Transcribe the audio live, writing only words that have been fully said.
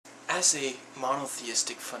as a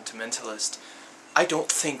monotheistic fundamentalist, I don't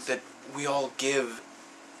think that we all give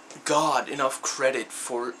God enough credit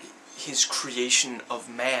for his creation of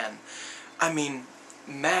man. I mean,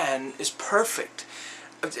 man is perfect.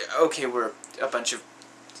 Okay, we're a bunch of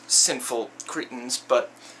sinful cretins, but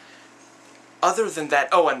other than that,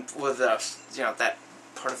 oh, and with that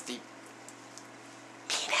part of the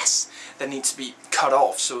penis that needs to be cut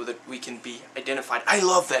off so that we can be identified. I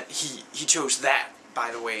love that he chose that,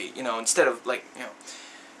 by the way, instead of, like,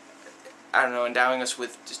 I don't know, endowing us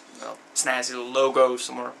with just, snazzy little logo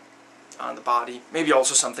somewhere on the body. Maybe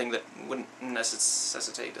also something that wouldn't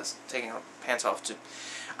necessitate us taking our pants off to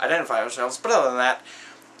identify ourselves. But other than that,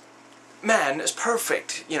 man is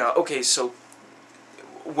perfect. Okay, so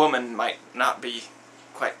woman might not be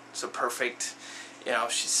quite so perfect.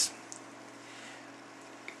 She's...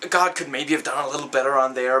 God could maybe have done a little better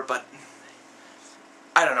on there, but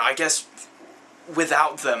I don't know, I guess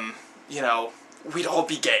without them, we'd all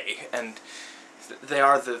be gay, and they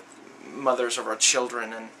are the mothers of our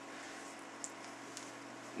children, and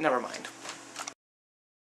never mind.